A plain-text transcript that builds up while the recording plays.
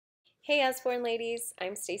Hey Usborne ladies,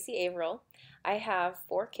 I'm Stacey Averill. I have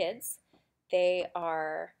 4 kids. They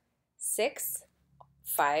are 6,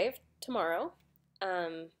 5 tomorrow,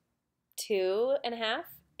 2.5,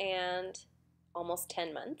 and almost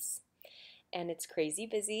 10 months. And it's crazy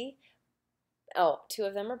busy. Oh, 2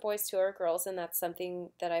 of them are boys, 2 are girls, and that's something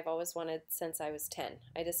that I've always wanted since I was 10.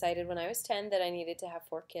 I decided when I was 10 that I needed to have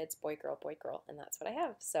 4 kids, boy, girl, and that's what I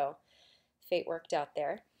have. So fate worked out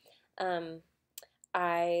there. Um,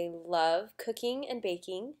 I love cooking and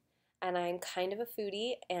baking, and I'm kind of a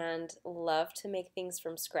foodie and love to make things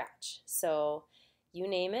from scratch. So, you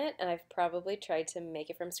name it, and I've probably tried to make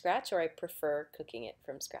it from scratch, or I prefer cooking it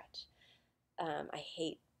from scratch. I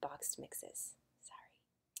hate boxed mixes.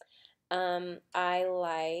 Sorry. I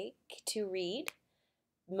like to read,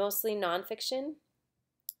 mostly nonfiction,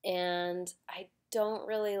 and I don't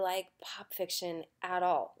really like pop fiction at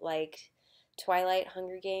all. Like Twilight,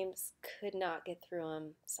 Hunger Games, could not get through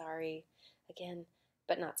them. Sorry. Again,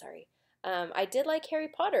 but not sorry. I did like Harry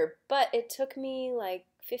Potter, but it took me like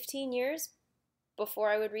 15 years before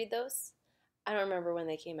I would read those. I don't remember when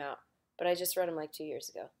they came out, but I just read them like 2 years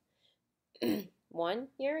ago. 1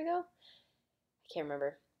 year ago? I can't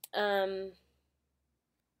remember. Um,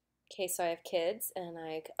 okay, so I have kids, and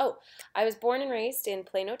I was born and raised in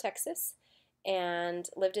Plano, Texas, and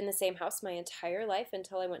lived in the same house my entire life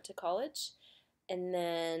until I went to college. And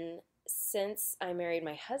then since I married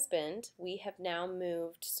my husband, we have now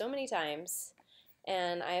moved so many times,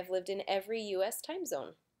 and I have lived in every US time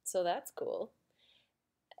zone. So that's cool.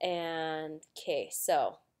 And okay,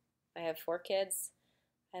 so I have 4 kids.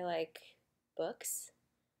 I like books.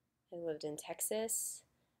 I lived in Texas.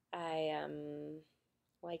 I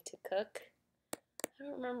like to cook. I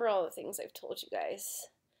don't remember all the things I've told you guys.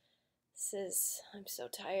 I'm so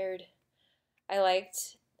tired. I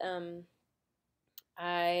liked,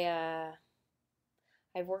 I,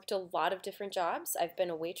 I've worked a lot of different jobs. I've been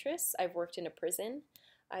a waitress. I've worked in a prison.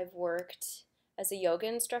 I've worked as a yoga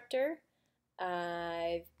instructor.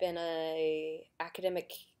 I've been a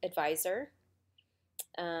academic advisor.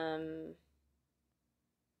 Um,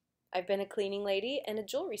 I've been a cleaning lady and a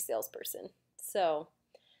jewelry salesperson. So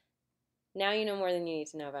now you know more than you need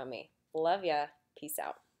to know about me. Love ya. Peace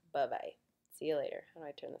out. Bye bye. See you later. How do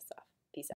I turn this off?